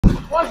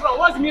What's wrong?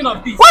 What's the meaning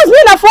of this? What's the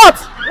meaning of what?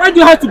 Why do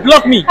you have to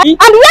block me? And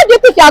where do you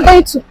think you are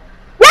going to?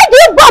 Where do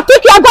you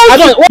think you are going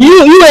to?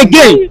 You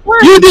again.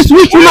 You this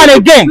rich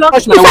woman again.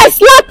 If I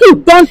slap you,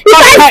 don't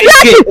slap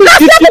you. Not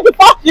slap you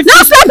before.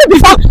 Not slap you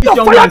before.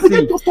 Fire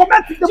begin to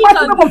torment in the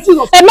mighty name of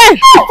Jesus. Amen.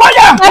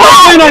 Fire. What's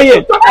going on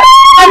here?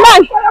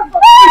 Amen.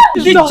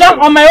 Did you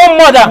jump on my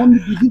own mother?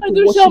 I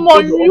do shame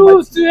on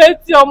you to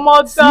hate your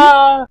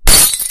mother.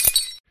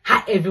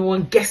 Hi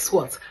everyone, guess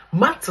what?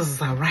 Matters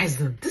are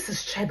rising. This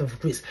is Child of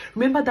Grace.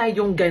 Remember that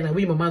young guy that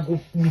we mama go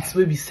meet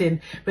where I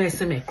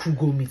send my crew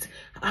go meet.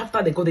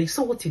 After they got there, you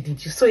saw what he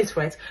did. You saw it,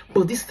 right?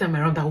 But this time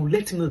around, I will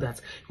let him know that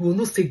you will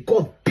not say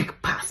God big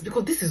pass,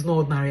 because this is not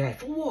ordinary life.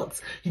 For what?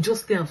 You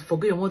just stay and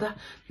forget your mother.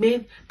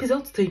 Man, please, I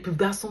want to tell you,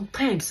 there are some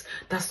times,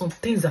 there are some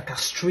things that are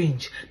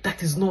strange.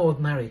 That is not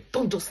ordinary.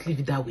 Don't just leave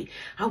it that way.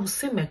 I will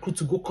send my crew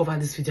to go cover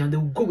this video, and they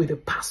will go with the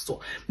pastor.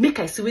 Make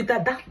I see whether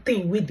that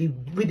thing with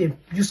the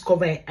use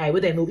cover eye,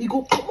 whether I know it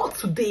go come out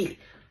today.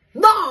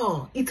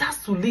 No, it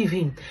has to leave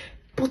him.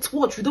 But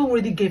what, we don't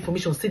already get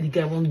information. Say the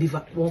guy won't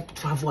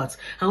travel out,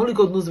 and only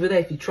God knows whether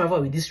if he travel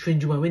with this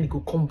strange woman, when he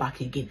go come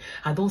back again.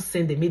 I don't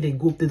send them, make them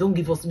go. They don't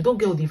give us, we don't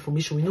get all the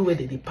information. We know where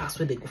they pass,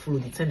 where they go follow,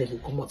 the time they will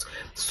come out.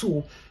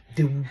 So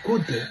they will go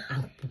there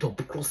and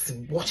double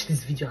crossing. Watch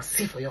this video and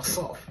see for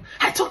yourself.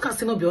 I talk and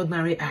say not be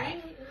ordinary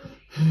eye.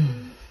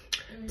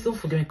 Don't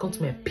forget, when you come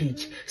to my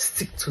page,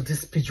 stick to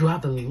this page. You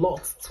have a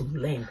lot to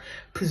learn.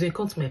 Please, when you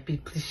come to my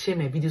page, please share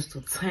my videos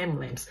to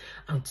timelines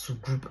and to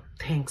group.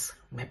 Thanks,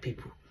 my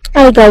people.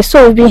 Hi guys,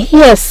 so we've been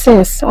here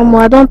since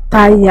I don't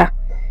tire.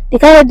 The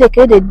kind of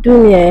they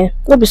do me,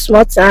 will be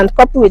smart, and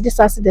coupled with this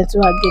accident to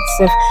I get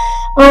safe.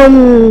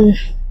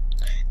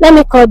 Let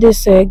me call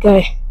this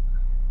guy.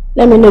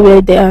 Let me know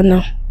where they are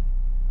now,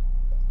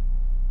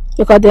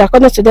 because they,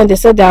 according to them, they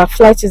said their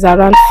flight is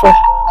around 4.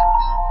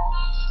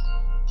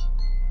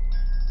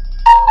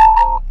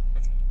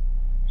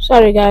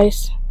 Sorry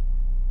guys.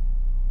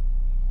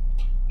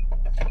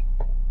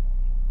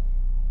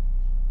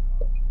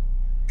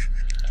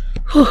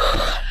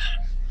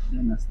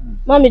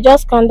 Mommy,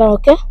 just calm down,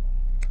 okay?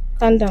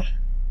 Calm down.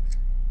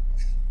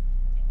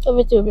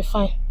 Everything will be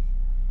fine.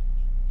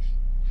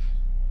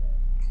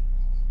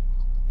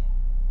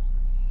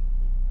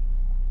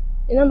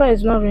 The number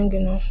is not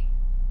ringing now.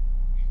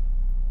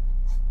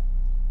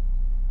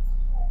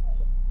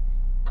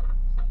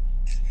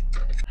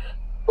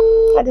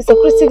 And the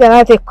security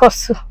guard they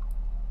cost you.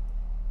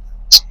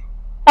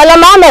 Hello,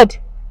 Mohammed.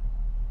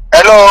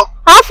 Hello.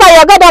 How far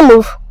you got that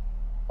move?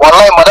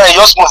 Wallahi, madam, you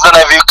just move down.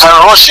 If you can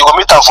rush, you go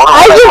meet her for I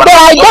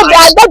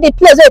got the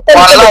place.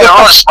 Wallahi,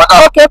 rush,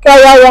 madam. Okay,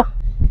 yeah.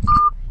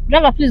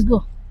 Driver, please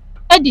go.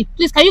 Eddie,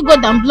 please, can you go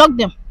down, block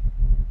them?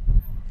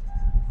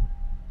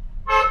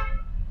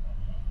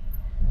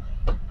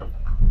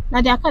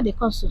 Now their car they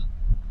come soon.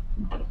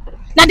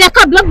 Now their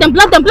car, block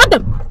them.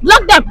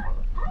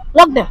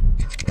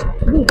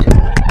 Good.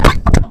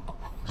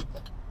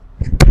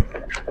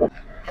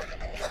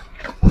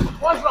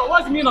 What's wrong?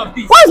 What's the meaning of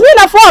this? What's the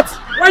meaning of what?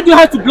 Why do you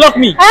have to block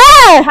me?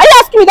 Hey, are you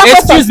asking me that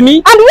question? Excuse me?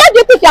 And where do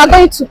you think you are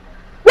going to?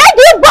 Where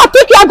do you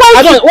think you are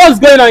going to? What's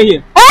going on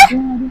here? Eh?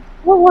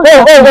 Oh.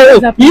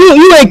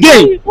 You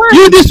again.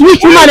 You this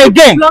rich woman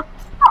again.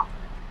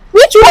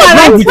 Which woman?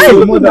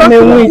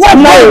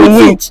 I'm not a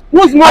witch.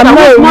 Who's mother? I'm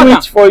not a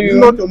witch for you.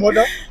 Not your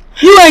mother.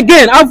 You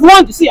again. I don't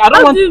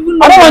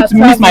want to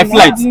miss my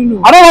flight.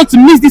 I don't want to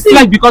miss this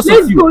flight because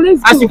of you.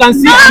 As you can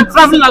see, I'm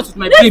traveling out with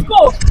my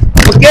people.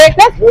 Okay?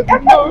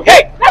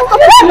 Hey!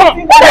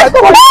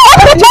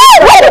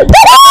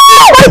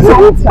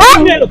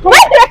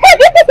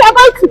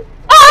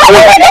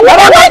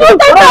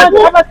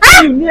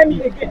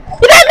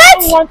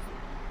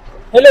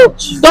 Hello,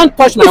 don't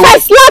touch my wife. If I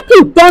slap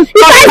you, don't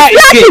touch her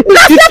again.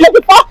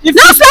 You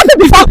don't slap me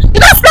before.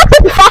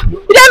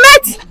 You don't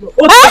met.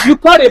 You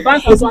called a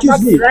bank and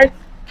attack, right?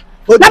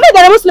 Let me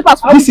get a slippers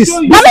for This is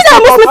because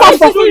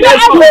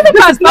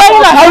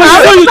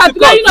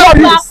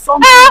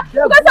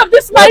of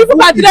this man, you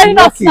are draining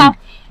us now.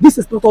 This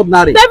is not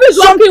ordinary. David's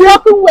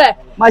walking where?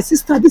 My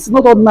sister, this is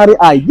not ordinary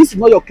eye. This is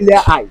not your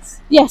clear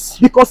eyes. Yes.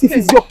 Because if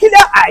it's your clear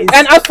eyes,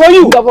 and as for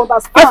you,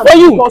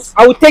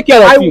 I will take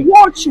care of you. I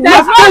watch you.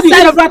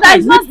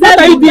 What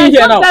are you doing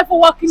here now?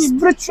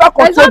 Spiritual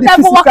control the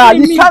physical.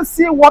 You can't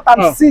see what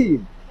I'm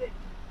seeing.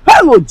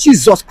 Hello,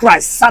 Jesus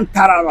Christ,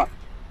 Santarara,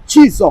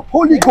 Jesus,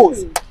 Holy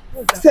Ghost,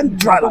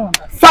 Central,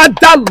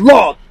 Father,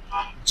 Lord,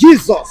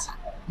 Jesus.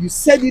 You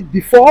said it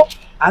before,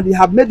 and you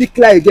have made it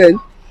clear again.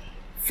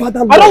 Father,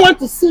 Lord. I don't want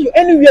to see you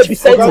anywhere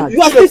beside you.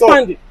 You are still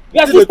standing.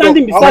 You are still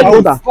standing beside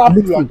me.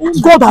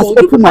 God has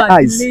opened my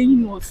eyes.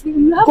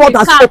 God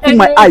has opened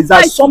my eyes.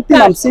 There's something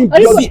I'm saying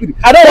beyond the spirit.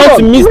 I don't want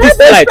to miss this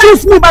flight.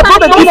 Excuse me, my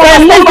brother. If I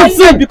leave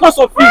the because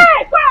of you.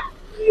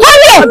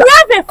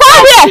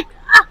 Come here.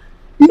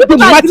 In the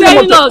mighty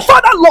name of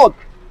Father, Lord,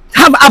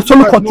 have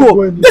absolute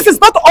control. This is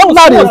not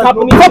ordinary.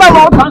 Father,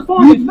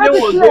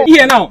 Lord,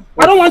 here now.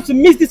 I don't want to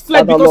miss this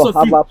flight because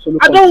of you.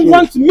 I don't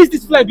want to miss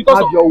this flight because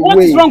of you. What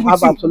is wrong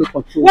with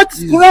you?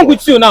 What's wrong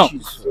with you now?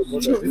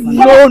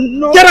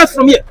 No. Get us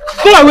from here.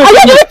 Go away. I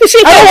don't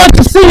want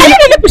to see you.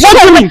 pushing you?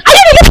 Are you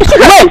really pushing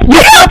me? No,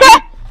 you okay?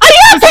 Are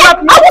you okay?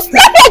 I will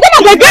slap you again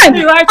and again.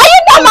 Are you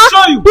normal?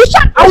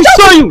 I will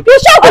show you.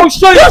 I will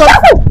show you.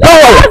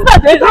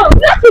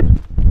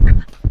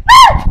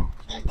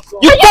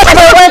 You touch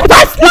my wife.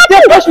 You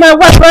touch my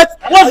wife, right?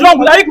 What's wrong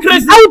with you? Are you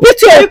crazy? I will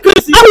beat you. Are you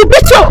crazy? I will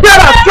beat you.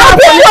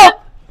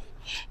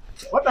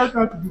 What are you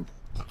trying to do?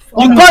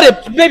 You got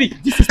it, baby.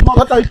 This is not.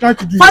 What are you trying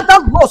to do? Father,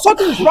 Lord,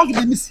 something is wrong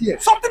in this here.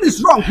 Something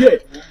is wrong here.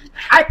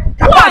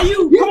 Who are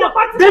you? Come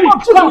on, baby.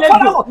 Come,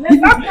 let's go.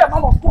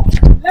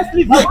 Let's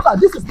leave. My brother,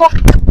 this is not.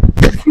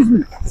 Excuse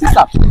me,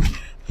 sister.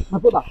 My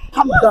brother,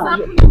 calm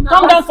down.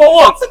 Calm down for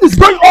what? Something is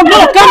going on.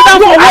 No, calm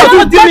down for what?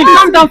 What do you mean?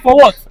 Calm down for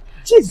what?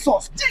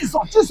 Jesus.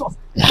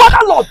 Father,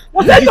 Lord,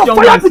 let your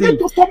fire begin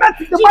to torment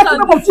the mighty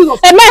name of Jesus.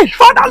 Amen.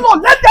 Father,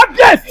 Lord, let there be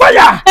a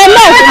fire.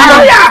 Amen.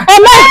 Fire.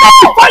 Amen.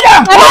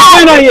 Fire. What's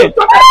going on here?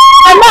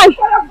 Amen.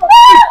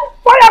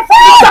 Fire.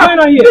 What's going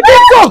on here?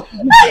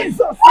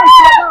 Jesus.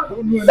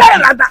 Say it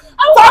like that.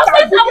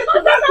 Father, begin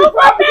to let the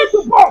fire begin to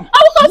burn.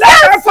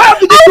 Let the fire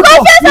begin to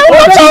burn.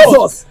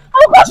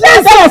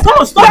 Jesus. Come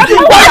on, stop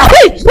this.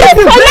 Leave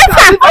the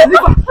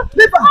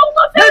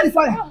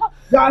fire.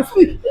 Yeah,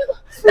 speak.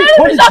 Tell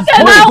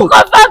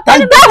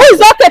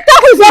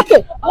who's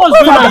okay. What's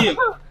going on here?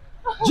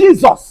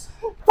 Jesus.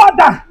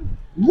 Father,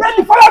 let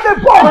the fire be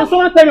Can born.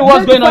 someone tell me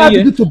what's going on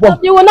here? You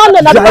will not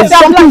know that There is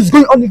something is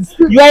going on in the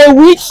spirit. You are a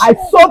witch? I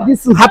saw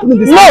this happening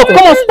this No,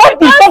 come on, stop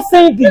this. Stop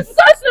saying this.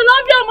 Because you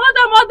love your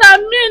mother more than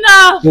me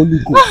now. Holy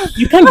Ghost.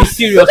 You can't be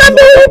serious. You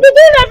will be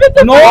doing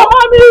everything No. for your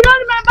mommy. You don't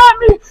remember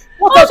me.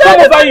 What has come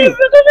over you? You do it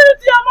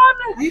to your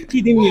mommy. Are you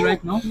kidding me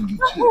right now?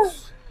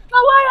 Now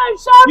why I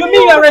shout You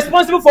mean you are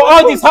responsible for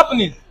all this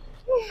happening?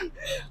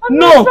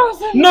 No,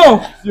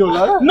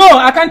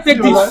 I can't take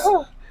this.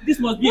 This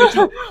must be a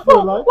joke.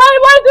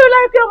 Why do you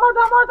like your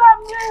mother more than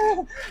me?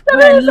 I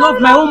love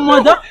my own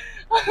mother.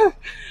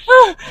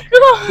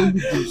 You're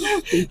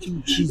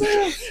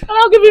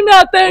not giving me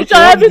attention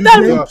every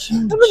time.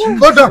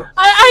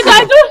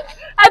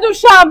 I do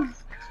sham.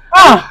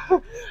 I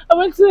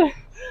went to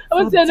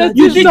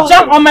You did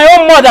jump on my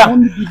own mother. I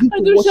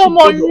do sham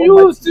on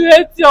you to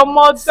hate your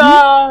mother.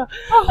 I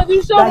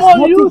do sham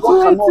on you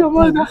to hate your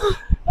mother.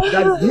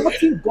 There is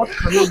nothing God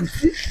cannot do.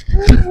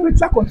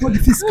 Spiritual control the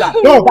physical.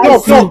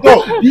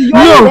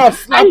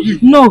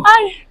 No.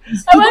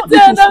 I went to a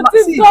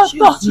doctor's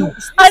doctor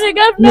and he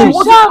gave me a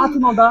sham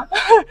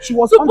She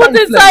was to put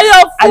inside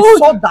your food. I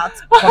saw that.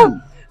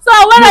 So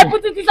when I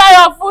put it inside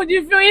your food,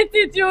 if you eat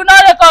it, you will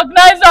not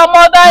recognize your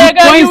mother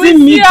again. You Poison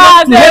will me see her to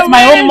as hate a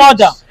my own witch.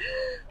 mother.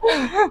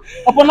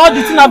 Upon all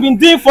the things I've been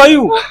doing for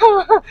you.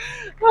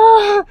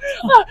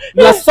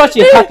 You are such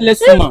a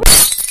heartless woman.